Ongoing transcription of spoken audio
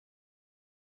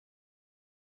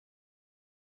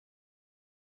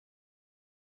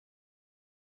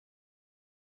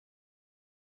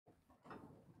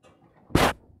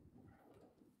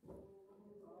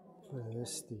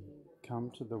Thirsty,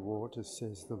 come to the water,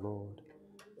 says the Lord.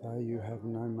 Though you have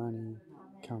no money,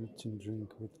 come and drink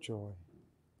with joy.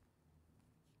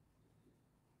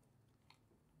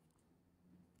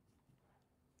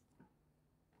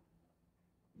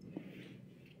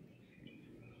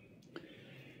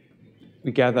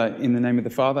 We gather in the name of the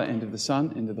Father, and of the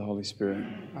Son, and of the Holy Spirit.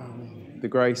 Amen. The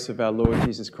grace of our Lord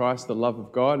Jesus Christ, the love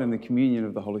of God, and the communion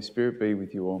of the Holy Spirit be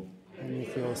with you all. And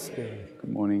with your spirit. Good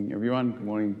morning, everyone. Good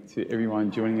morning to everyone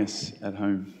joining us at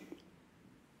home.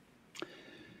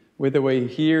 Whether we're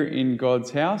here in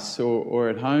God's house or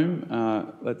at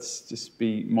home, let's just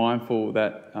be mindful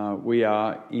that we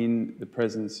are in the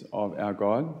presence of our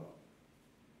God,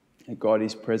 and God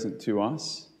is present to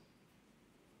us.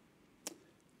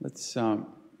 Let's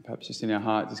perhaps just in our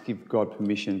heart just give God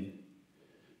permission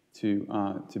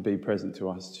to be present to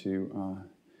us,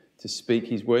 to speak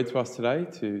His word to us today,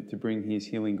 to bring His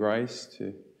healing grace,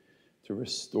 to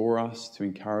restore us, to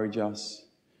encourage us,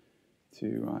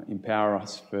 to empower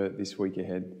us for this week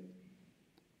ahead.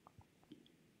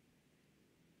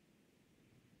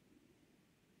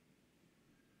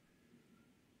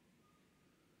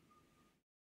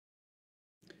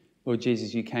 Lord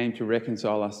Jesus, you came to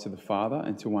reconcile us to the Father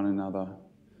and to one another.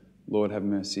 Lord, have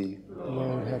mercy.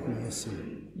 Lord, have mercy.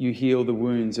 You heal the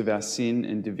wounds of our sin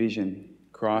and division.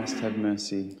 Christ, have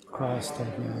mercy. Christ,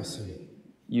 have mercy.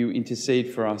 You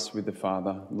intercede for us with the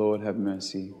Father. Lord, have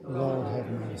mercy. Lord, have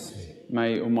mercy.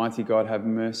 May Almighty God have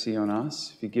mercy on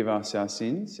us, forgive us our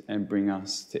sins, and bring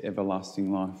us to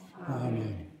everlasting life.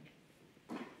 Amen.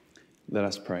 Let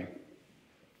us pray.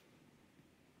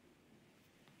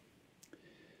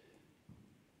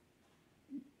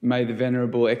 May the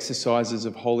venerable exercises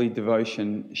of holy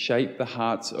devotion shape the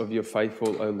hearts of your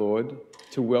faithful, O Lord,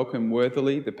 to welcome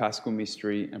worthily the Paschal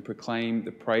mystery and proclaim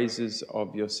the praises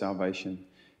of your salvation.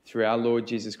 Through our Lord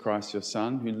Jesus Christ, your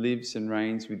Son, who lives and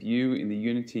reigns with you in the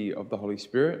unity of the Holy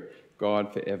Spirit,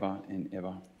 God forever and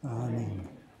ever. Amen.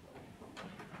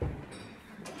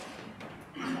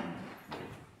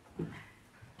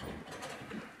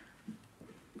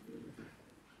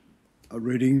 A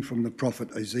reading from the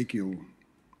prophet Ezekiel.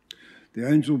 The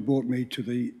angel brought me to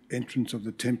the entrance of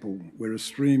the temple, where a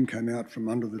stream came out from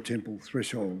under the temple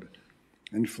threshold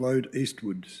and flowed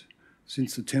eastwards,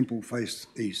 since the temple faced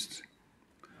east.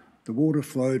 The water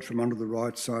flowed from under the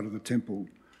right side of the temple,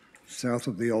 south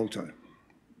of the altar.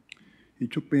 He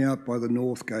took me out by the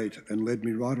north gate and led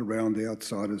me right around the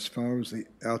outside as far as the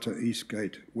outer east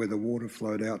gate, where the water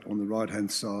flowed out on the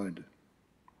right-hand side.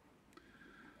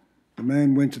 The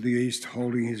man went to the east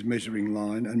holding his measuring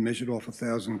line and measured off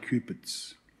 1,000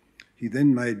 cubits. He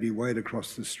then made me wade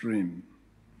across the stream.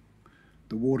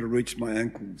 The water reached my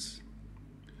ankles.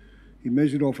 He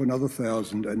measured off another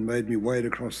 1,000 and made me wade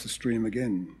across the stream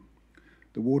again.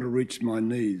 The water reached my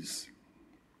knees.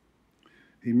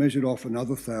 He measured off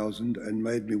another 1,000 and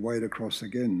made me wade across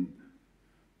again.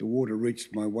 The water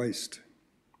reached my waist.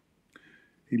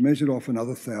 He measured off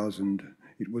another 1,000.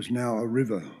 It was now a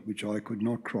river which I could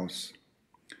not cross.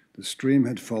 The stream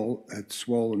had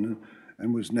swollen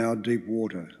and was now deep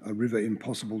water, a river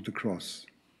impossible to cross.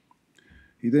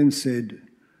 He then said,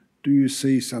 "Do you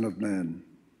see, Son of Man?"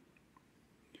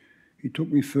 He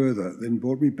took me further, then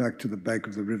brought me back to the bank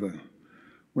of the river.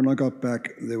 When I got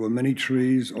back, there were many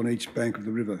trees on each bank of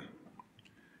the river.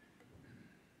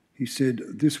 He said,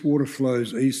 "This water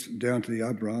flows east down to the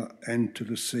Abra and to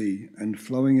the sea, and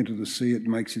flowing into the sea it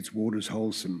makes its waters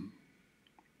wholesome.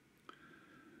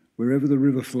 Wherever the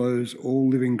river flows, all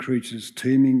living creatures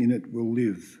teeming in it will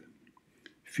live.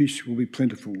 Fish will be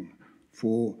plentiful,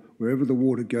 for wherever the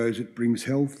water goes it brings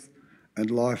health, and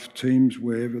life teems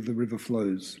wherever the river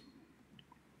flows.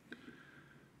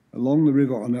 Along the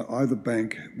river on either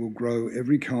bank will grow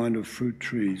every kind of fruit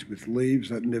trees with leaves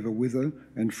that never wither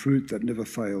and fruit that never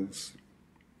fails.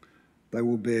 They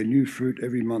will bear new fruit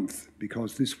every month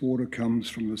because this water comes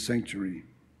from the sanctuary.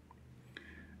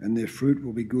 And their fruit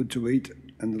will be good to eat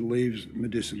and the leaves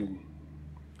medicinal."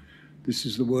 This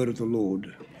is the word of the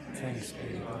Lord. Thanks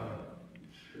be to God.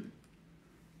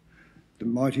 The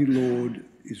mighty Lord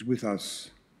is with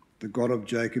us. The God of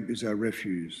Jacob is our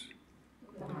refuge.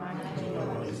 The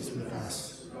Lord is with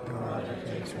us. God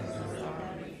is with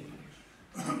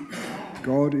us.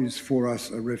 God is for us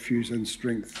a refuge and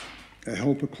strength, a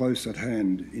helper close at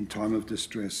hand in time of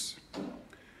distress.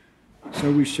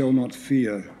 So we shall not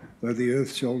fear, though the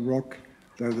earth shall rock,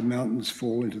 though the mountains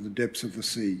fall into the depths of the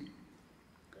sea.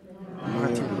 The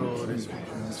mighty Lord is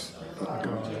with us. God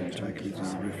of Jacob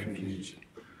is our refuge.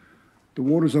 The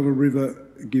waters of a river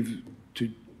give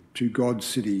to God's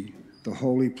city, the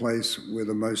holy place where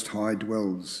the Most High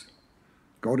dwells.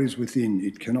 God is within,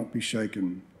 it cannot be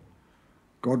shaken.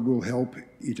 God will help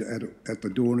it at the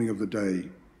dawning of the day.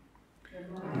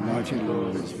 The mighty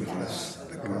Lord is with us.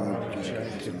 The God of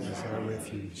Jacob is our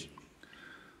refuge.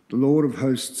 The Lord of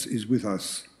hosts is with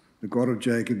us. The God of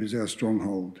Jacob is our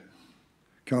stronghold.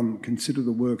 Come, consider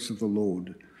the works of the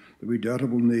Lord, the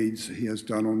redoubtable deeds he has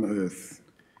done on earth.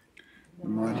 The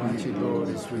mighty Lord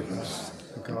is with us.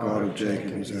 The God of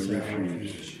Jacob is our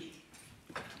refuge.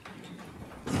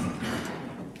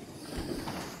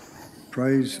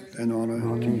 Praise and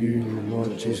honour to you,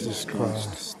 Lord Jesus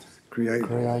Christ. Create a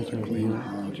clean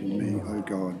heart in me, O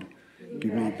God.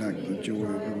 Give me back the joy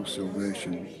of your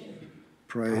salvation.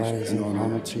 Praise and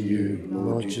honour to you,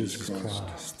 Lord Jesus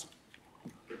Christ.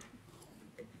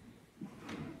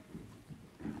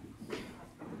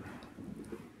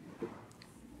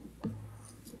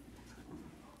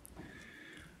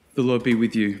 The Lord be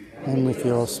with you. And with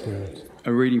your spirit.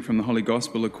 A reading from the Holy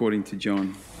Gospel according to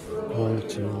John. Glory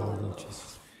to you, Lord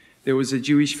Jesus. There was a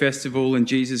Jewish festival and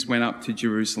Jesus went up to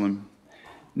Jerusalem.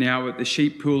 Now at the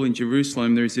sheep pool in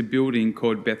Jerusalem there is a building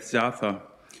called Bethzatha,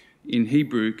 in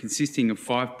Hebrew consisting of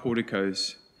 5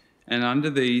 porticos, and under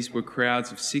these were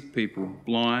crowds of sick people,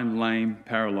 blind, lame,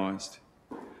 paralysed.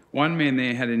 One man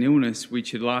there had an illness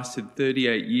which had lasted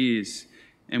 38 years,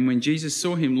 and when Jesus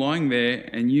saw him lying there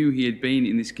and knew he had been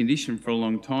in this condition for a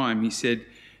long time, he said,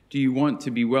 "Do you want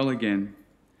to be well again?"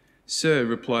 "Sir,"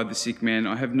 replied the sick man,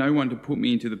 "I have no one to put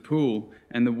me into the pool,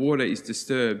 and the water is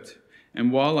disturbed,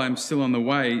 and while I am still on the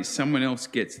way, someone else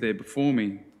gets there before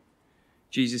me."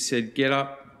 Jesus said, "Get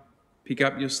up, pick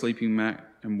up your sleeping mat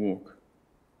and walk."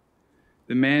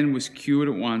 The man was cured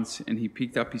at once, and he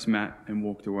picked up his mat and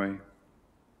walked away.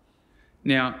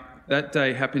 Now, that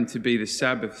day happened to be the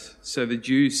Sabbath, so the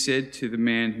Jews said to the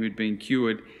man who had been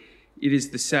cured, "It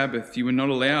is the Sabbath, you are not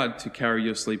allowed to carry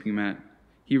your sleeping mat."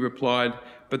 He replied,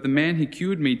 "But the man who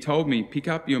cured me told me, 'Pick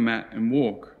up your mat and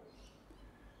walk.'"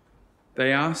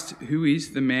 They asked, "Who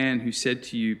is the man who said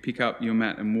to you, 'Pick up your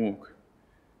mat and walk'?"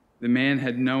 The man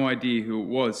had no idea who it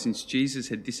was, since Jesus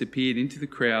had disappeared into the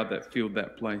crowd that filled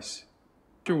that place.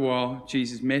 After a while,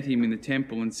 Jesus met him in the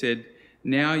temple and said,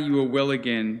 "Now you are well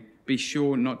again. Be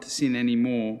sure not to sin any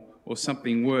more, or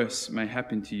something worse may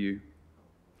happen to you."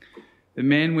 The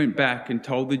man went back and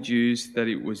told the Jews that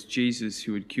it was Jesus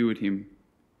who had cured him.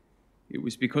 It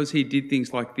was because he did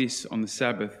things like this on the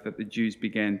Sabbath that the Jews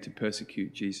began to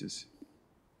persecute Jesus.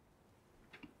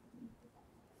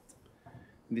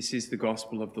 This is the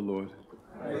gospel of the Lord.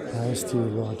 Praise to you,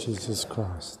 Lord Jesus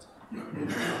Christ.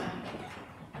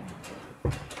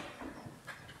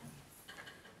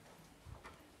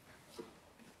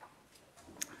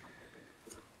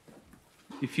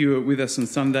 If you were with us on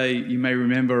Sunday, you may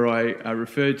remember I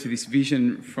referred to this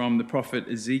vision from the prophet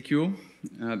Ezekiel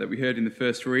that we heard in the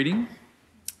first reading.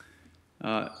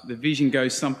 The vision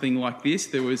goes something like this.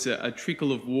 There was a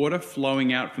trickle of water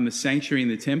flowing out from the sanctuary in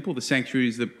the temple. The sanctuary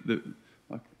is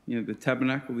the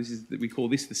tabernacle. We call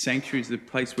this the sanctuary, is the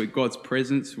place where God's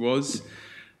presence was.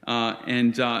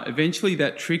 And eventually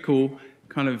that trickle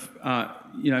kind of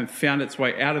found its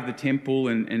way out of the temple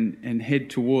and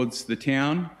head towards the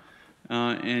town.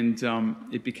 And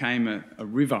it became a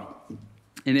river.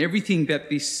 And everything that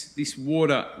this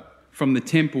water from the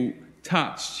temple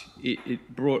touched,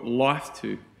 it brought life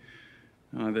to.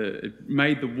 It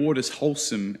made the waters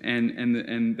wholesome,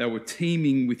 and they were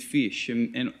teeming with fish.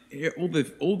 And all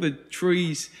the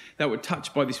trees that were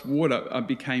touched by this water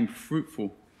became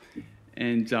fruitful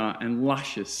and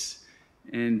luscious,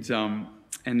 and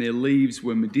their leaves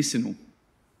were medicinal.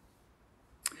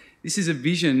 This is a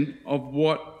vision of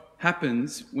what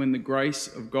happens when the grace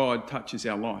of God touches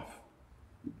our life.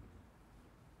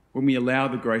 When we allow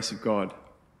the grace of God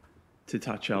to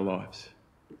touch our lives.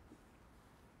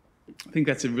 I think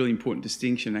that's a really important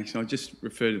distinction, actually. I'll just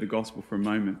refer to the gospel for a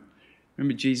moment.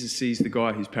 Remember, Jesus sees the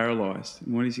guy who's paralysed.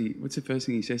 And what's the first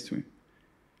thing he says to him?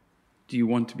 "Do you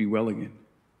want to be well again?"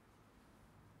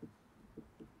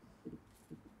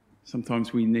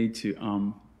 Sometimes we need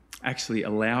to actually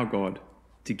allow God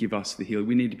to give us the healing.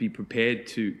 We need to be prepared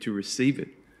to receive it,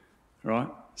 right?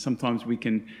 Sometimes we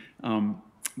can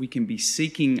be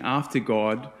seeking after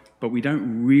God, but we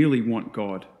don't really want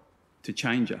God to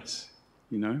change us,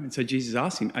 And so Jesus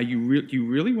asked him, do you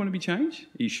really want to be changed?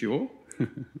 Are you sure?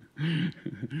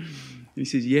 He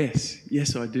says,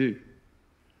 yes, I do.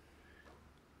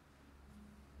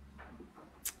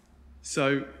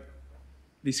 So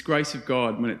this grace of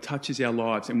God, when it touches our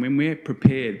lives, and when we're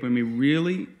prepared, when we're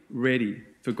really ready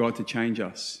for God to change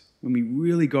us, when we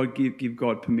really give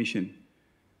God permission,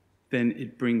 then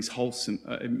it brings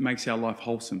it makes our life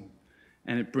wholesome,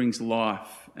 and it brings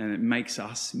life, and it makes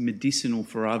us medicinal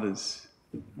for others,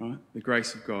 right? The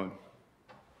grace of God.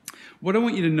 What I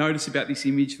want you to notice about this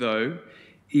image, though,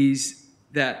 is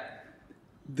that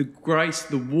the grace,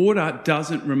 the water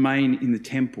doesn't remain in the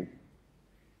temple,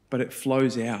 but it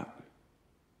flows out.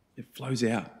 It flows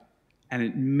out. And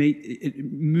it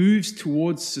moves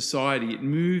towards society. It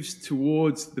moves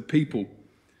towards the people.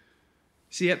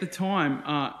 See, at the time,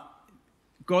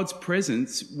 God's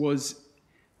presence was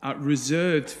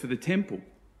reserved for the temple,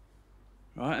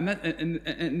 right? And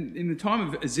in the time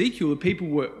of Ezekiel, the people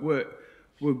were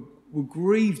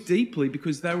grieved deeply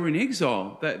because they were in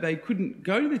exile. They couldn't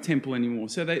go to the temple anymore,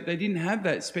 so they didn't have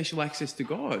that special access to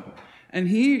God. And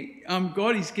here,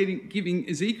 God is giving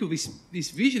Ezekiel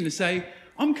this vision to say,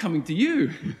 I'm coming to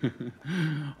you.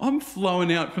 I'm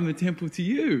flowing out from the temple to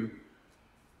you.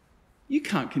 You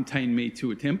can't contain me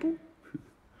to a temple.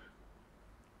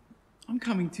 I'm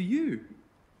coming to you.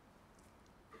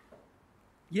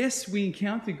 Yes, we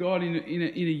encounter God in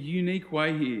a unique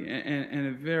way here, and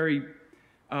a very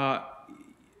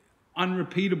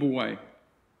unrepeatable way,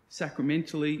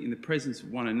 sacramentally, in the presence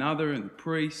of one another and the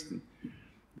priest and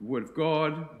the Word of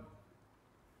God.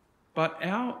 But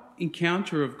our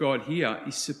encounter of God here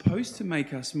is supposed to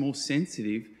make us more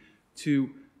sensitive to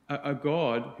a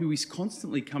God who is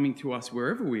constantly coming to us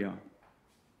wherever we are,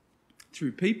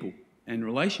 through people and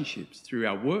relationships, through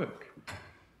our work,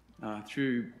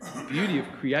 through the beauty of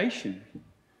creation,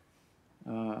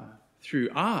 through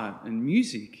art and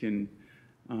music, and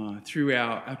through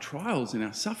our trials and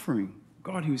our suffering.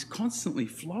 God who is constantly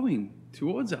flowing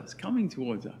towards us, coming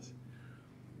towards us.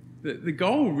 The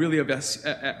goal really of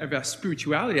our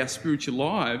spirituality, our spiritual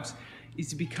lives, is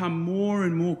to become more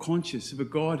and more conscious of a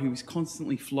God who is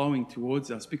constantly flowing towards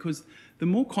us. Because the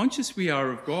more conscious we are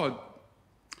of God,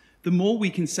 the more we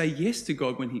can say yes to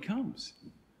God when he comes.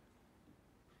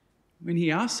 When he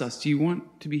asks us, do you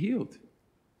want to be healed?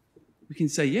 We can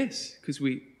say yes, because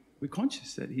we're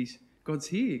conscious that God's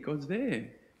here, God's there,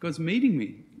 God's meeting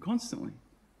me constantly.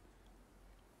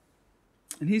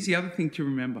 And here's the other thing to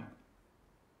remember.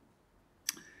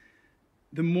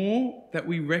 The more that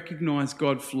we recognise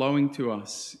God flowing to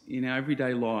us in our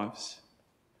everyday lives,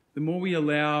 the more we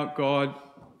allow God,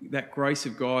 that grace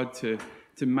of God to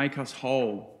make us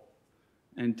whole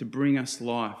and to bring us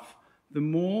life, the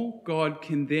more God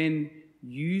can then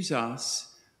use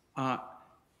us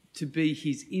to be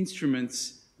his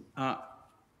instruments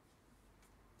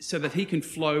so that he can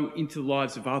flow into the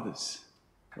lives of others,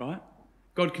 right?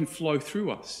 God can flow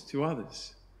through us to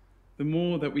others. The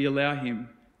more that we allow him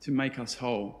to make us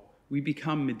whole, we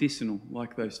become medicinal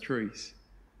like those trees.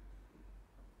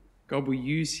 God will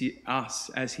use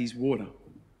us as his water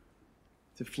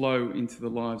to flow into the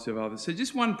lives of others. So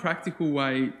just one practical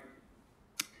way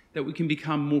that we can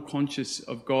become more conscious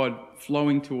of God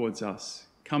flowing towards us,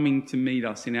 coming to meet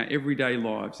us in our everyday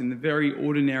lives, in the very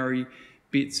ordinary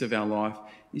bits of our life,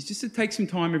 is just to take some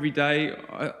time every day,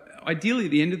 ideally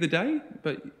at the end of the day,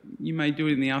 but you may do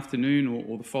it in the afternoon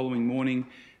or the following morning,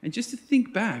 and just to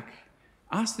think back,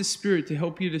 ask the Spirit to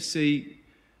help you to see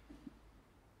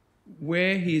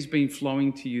where he has been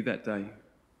flowing to you that day.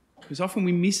 Because often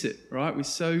we miss it, right? We're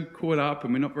so caught up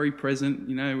and we're not very present.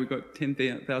 You know, we've got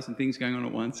 10,000 things going on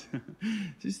at once.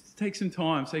 Just take some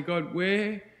time. Say, God,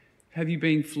 where have you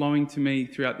been flowing to me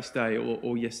throughout this day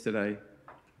or yesterday?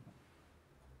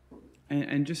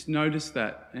 And just notice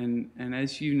that. And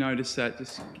as you notice that,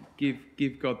 just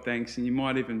give God thanks. And you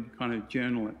might even kind of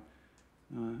journal it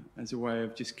as a way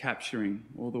of just capturing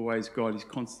all the ways God is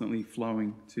constantly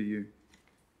flowing to you.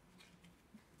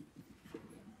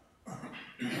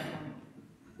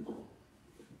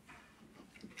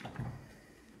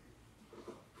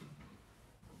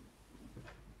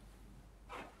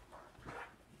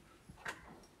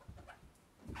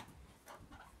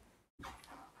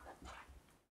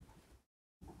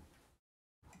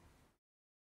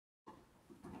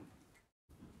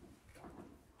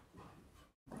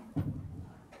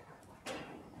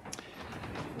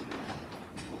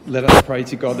 Let us pray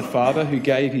to God the Father, who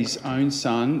gave his own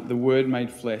Son, the Word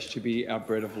made flesh, to be our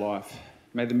bread of life.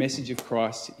 May the message of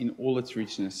Christ in all its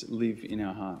richness live in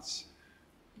our hearts.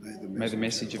 May the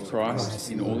message of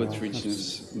Christ in all its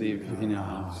richness live in our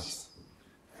hearts.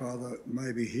 Father,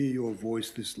 may we hear your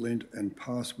voice this Lent and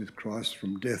pass with Christ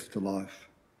from death to life.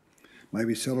 May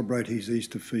we celebrate his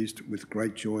Easter feast with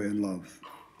great joy and love.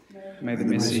 May the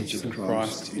message of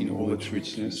Christ in all its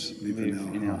richness live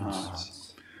in our hearts.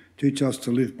 Teach us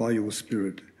to live by your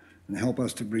Spirit and help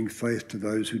us to bring faith to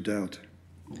those who doubt.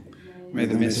 May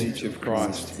the message of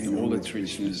Christ in all its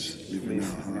richness live in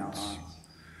our hearts.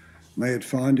 May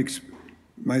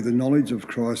the knowledge of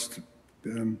Christ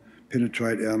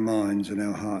penetrate our minds and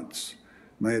our hearts.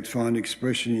 May it find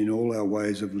expression in all our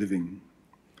ways of living.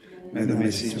 May the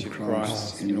message of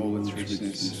Christ in all its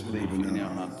richness live in our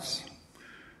hearts.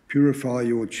 Purify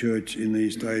your church in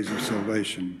these days of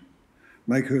salvation.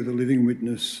 Make her the living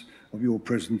witness of your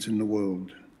presence in the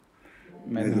world.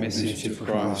 May the message of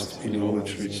Christ in all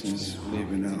its richness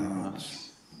live in our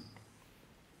hearts.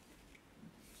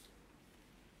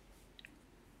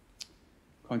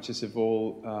 Conscious of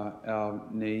all our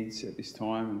needs at this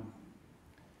time and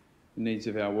the needs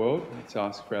of our world, let's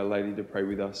ask for Our Lady to pray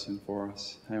with us and for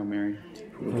us. Hail Mary,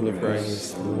 full of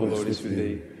grace, the Lord is with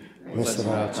thee. Blessed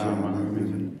art thou among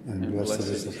women, and blessed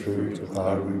is the fruit of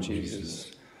thy womb,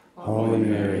 Jesus. Holy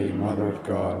Mary, Mother of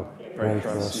God, pray for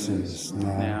us sinners,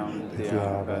 now and at the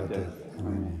hour of our death.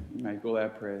 Amen. Make all our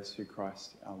prayers through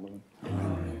Christ our Lord.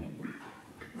 Amen.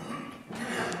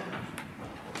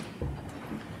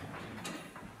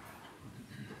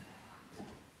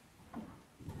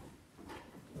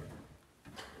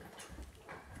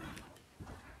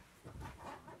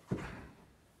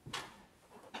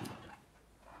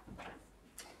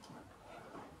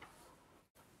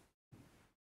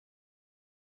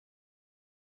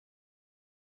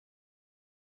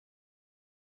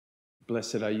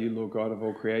 Blessed are you, Lord God of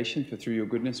all creation, for through your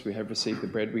goodness we have received the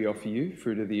bread we offer you,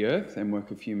 fruit of the earth and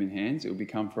work of human hands. It will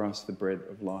become for us the bread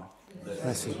of life.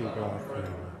 Blessed be God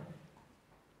forever.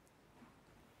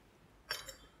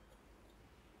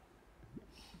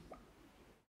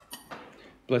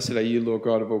 Blessed are you, Lord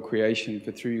God of all creation,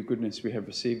 for through your goodness we have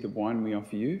received the wine we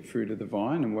offer you, fruit of the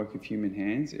vine and work of human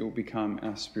hands. It will become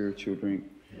our spiritual drink.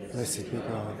 Blessed be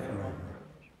God forever.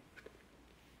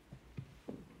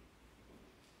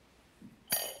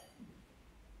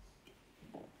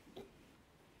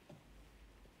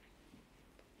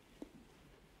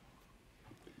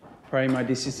 Pray, my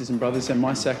dear sisters and brothers, that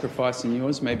my sacrifice and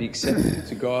yours may be accepted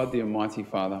to God, the Almighty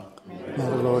Father. May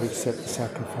the Lord accept the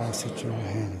sacrifice at your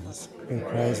hands, for the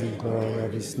praise and glory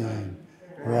of his name,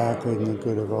 for our good and the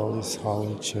good of all his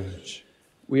holy church.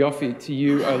 We offer to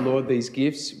you, O Lord, these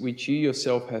gifts which you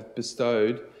yourself have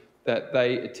bestowed, that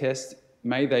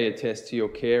may they attest to your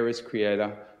care as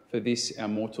Creator for this our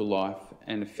mortal life,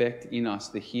 and effect in us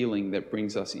the healing that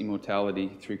brings us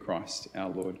immortality through Christ our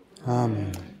Lord.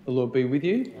 Amen. The Lord be with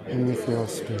you. And with your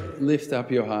spirit. Lift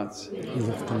up your hearts. We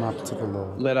lift them up to the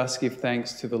Lord. Let us give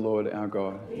thanks to the Lord our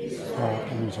God. Right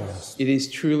and just. It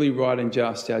is truly right and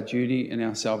just, our duty and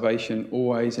our salvation,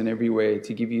 always and everywhere,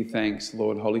 to give you thanks,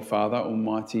 Lord, Holy Father,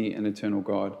 Almighty and Eternal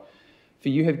God. For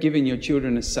you have given your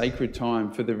children a sacred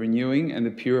time for the renewing and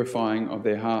the purifying of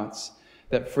their hearts,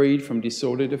 that freed from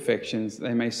disordered affections,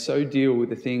 they may so deal with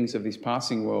the things of this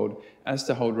passing world as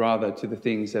to hold rather to the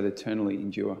things that eternally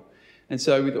endure. And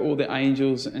so with all the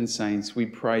angels and saints, we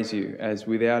praise you as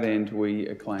without end we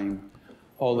acclaim.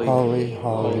 Holy, holy,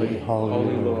 holy,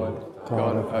 holy Lord,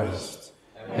 God of hosts.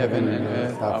 Heaven and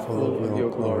earth are full of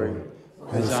your glory.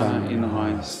 Hosanna in the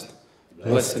highest.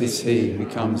 Blessed is he who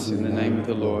comes in the name of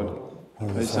the Lord.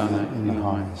 Hosanna in the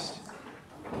highest.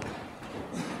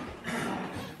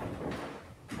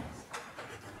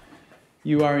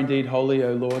 You are indeed holy,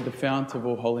 O Lord, the fount of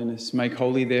all holiness. Make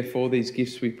holy, therefore, these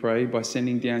gifts, we pray, by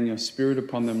sending down your Spirit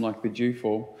upon them like the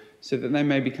dewfall, so that they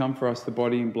may become for us the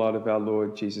body and blood of our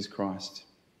Lord Jesus Christ.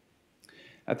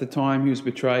 At the time he was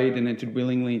betrayed and entered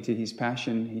willingly into his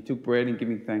passion, he took bread and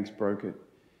giving thanks broke it.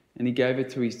 And he gave it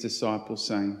to his disciples,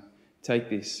 saying, "Take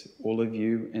this, all of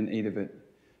you, and eat of it.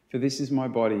 For this is my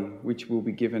body, which will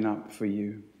be given up for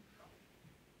you."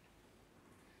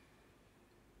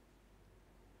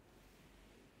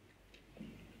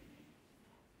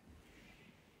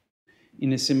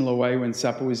 In a similar way, when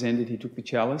supper was ended, he took the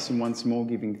chalice and once more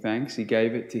giving thanks, he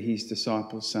gave it to his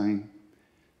disciples, saying,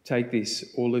 "Take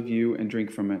this, all of you, and drink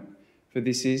from it. For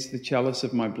this is the chalice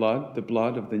of my blood, the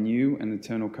blood of the new and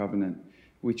eternal covenant,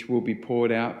 which will be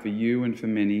poured out for you and for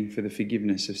many for the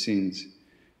forgiveness of sins.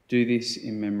 Do this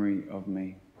in memory of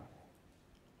me."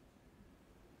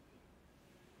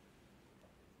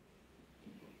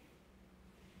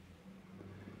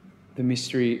 The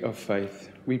mystery of faith.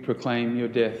 We proclaim your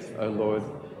death, O Lord,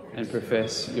 and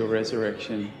profess your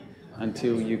resurrection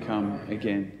until you come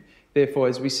again. Therefore,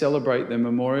 as we celebrate the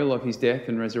memorial of his death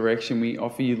and resurrection, we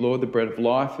offer you, Lord, the bread of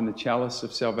life and the chalice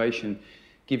of salvation,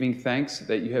 giving thanks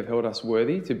that you have held us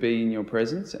worthy to be in your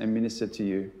presence and minister to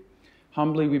you.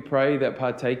 Humbly we pray that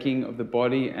partaking of the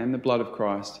body and the blood of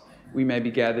Christ, we may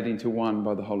be gathered into one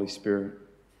by the Holy Spirit.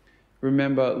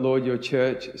 Remember, Lord, your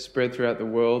church spread throughout the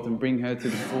world and bring her to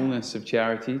the fullness of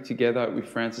charity, together with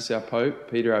Francis our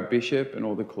Pope, Peter our Bishop, and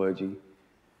all the clergy.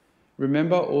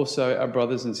 Remember also our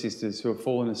brothers and sisters who have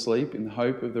fallen asleep in the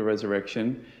hope of the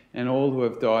resurrection, and all who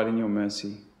have died in your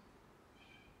mercy.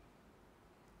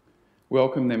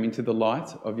 Welcome them into the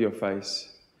light of your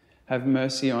face. Have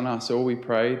mercy on us all, we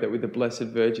pray, that with the Blessed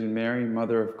Virgin Mary,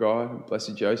 Mother of God,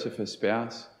 blessed Joseph, her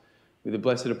spouse, with the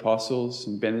blessed apostles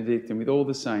and Benedict, and with all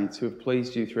the saints who have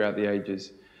pleased you throughout the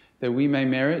ages, that we may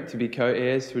merit to be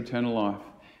co-heirs to eternal life,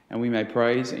 and we may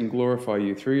praise and glorify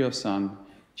you through your Son,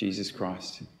 Jesus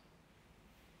Christ.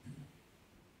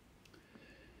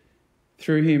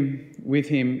 Through him, with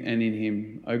him, and in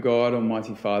him, O God,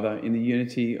 Almighty Father, in the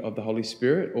unity of the Holy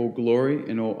Spirit, all glory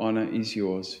and all honour is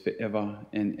yours forever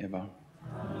and ever.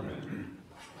 Amen.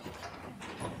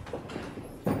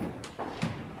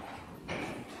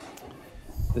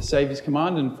 The Saviour's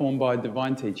command, informed by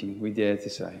divine teaching, we dare to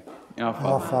say, Our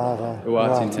Father, who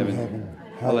art in heaven,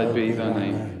 hallowed be thy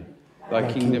name.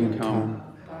 Thy kingdom come,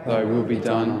 thy will be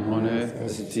done on earth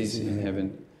as it is in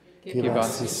heaven. Give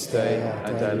us this day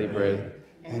our daily bread,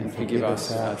 and forgive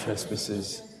us our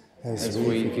trespasses, as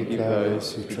we forgive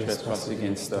those who trespass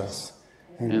against us.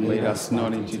 And lead us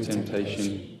not into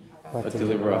temptation, but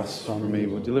deliver us from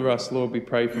evil. Deliver us, Lord, we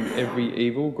pray, from every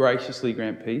evil. Graciously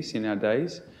grant peace in our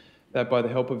days, that by the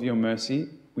help of your mercy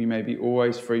we may be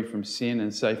always free from sin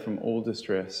and safe from all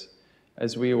distress,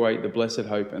 as we await the blessed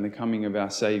hope and the coming of our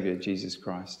Saviour, Jesus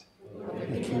Christ.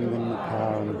 The kingdom, the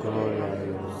power, and the glory are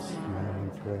yours, now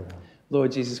and forever.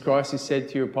 Lord Jesus Christ, who said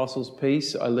to your apostles,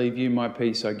 Peace I leave you, my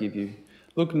peace I give you.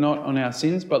 Look not on our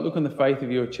sins, but look on the faith of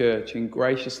your church, and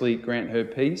graciously grant her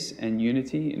peace and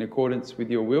unity in accordance with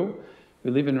your will,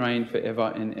 who live and reign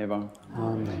forever and ever.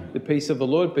 Amen. The peace of the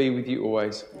Lord be with you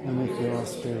always. And with your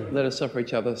spirit. Let us offer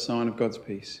each other a sign of God's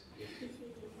peace.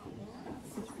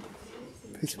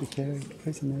 Peace be carried.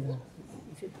 Peace and never.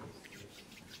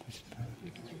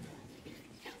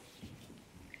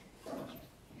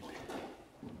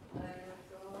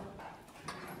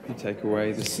 You take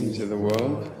away the sins of the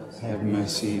world, have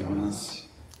mercy on us.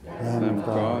 Lamb of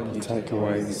God, you take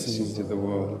away the sins of the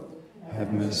world,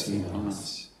 have mercy on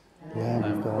us. Lamb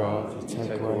of God, you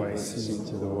take away the sins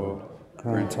of the world,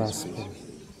 grant us peace.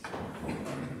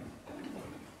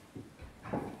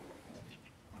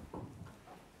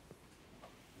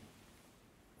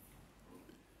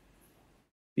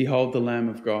 Behold the Lamb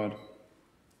of God.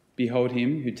 Behold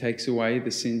him who takes away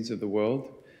the sins of the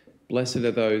world. Blessed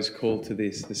are those called to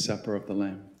this, the supper of the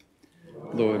Lamb.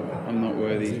 Lord, I'm not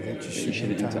worthy that you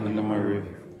should enter under my roof,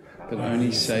 but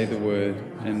only say the word,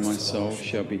 and my soul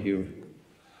shall be healed.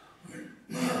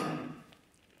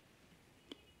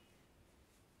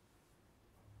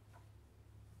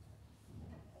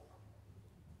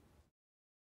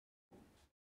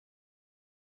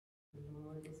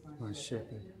 My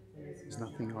shepherd, there's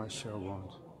nothing I shall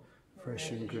want.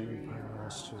 Fresh and green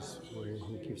pastures where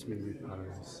he gives me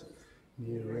repose.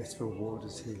 Near restful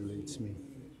waters he leads me.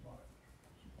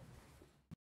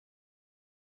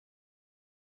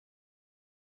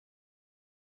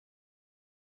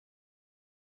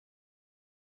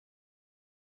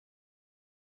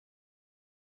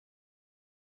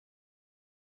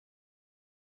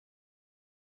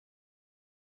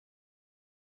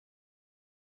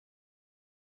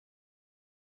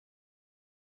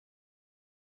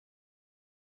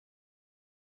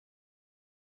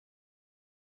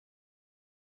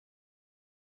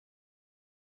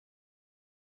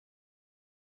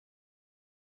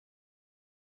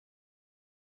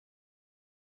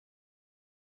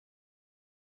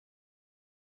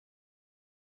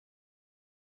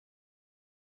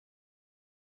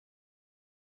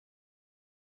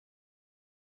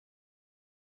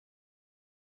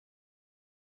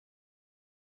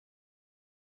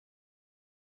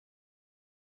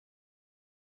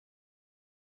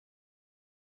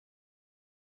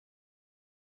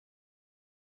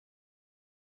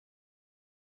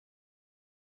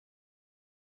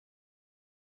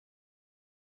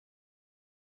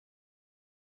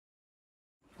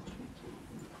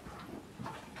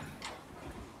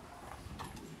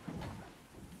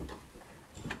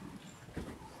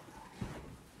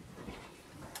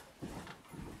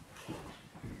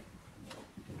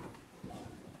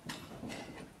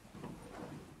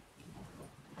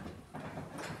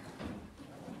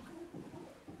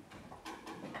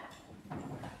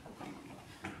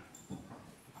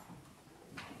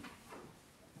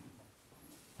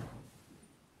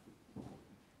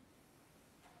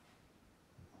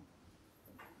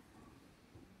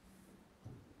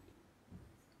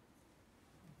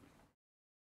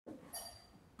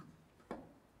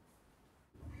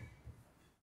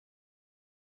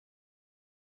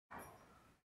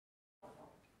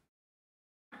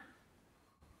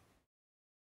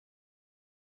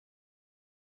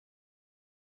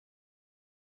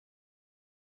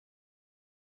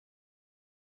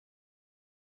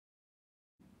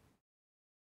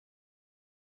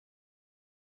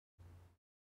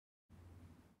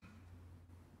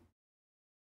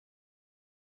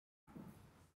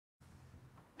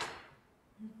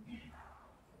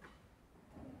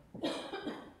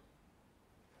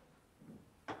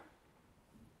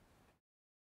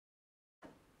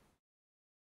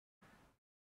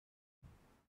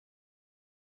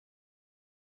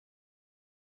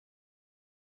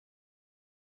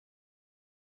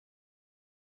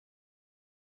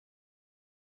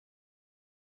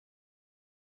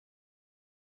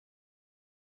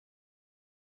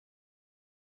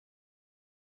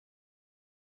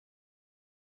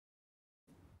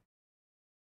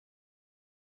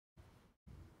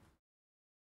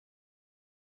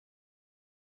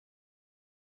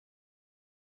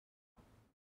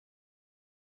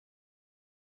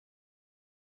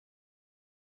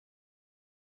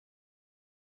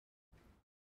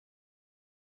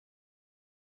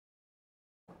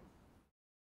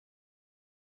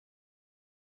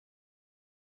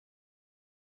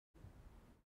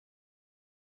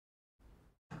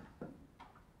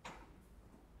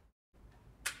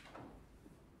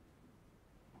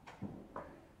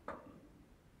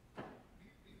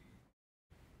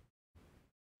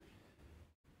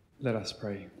 Let us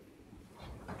pray.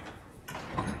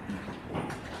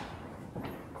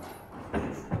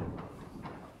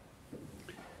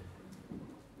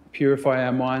 Purify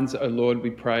our minds, O Lord, we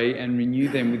pray, and renew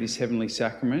them with this heavenly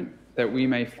sacrament, that we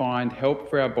may find help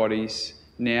for our bodies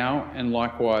now and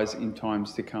likewise in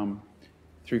times to come.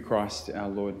 Through Christ our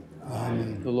Lord.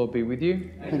 Amen. The Lord be with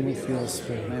you. And with your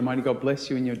spirit. May Almighty God bless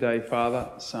you in your day, Father,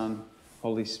 Son,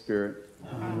 Holy Spirit.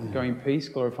 Amen. Go in peace,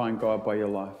 glorifying God by your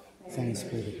life. Thanks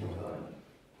be to God.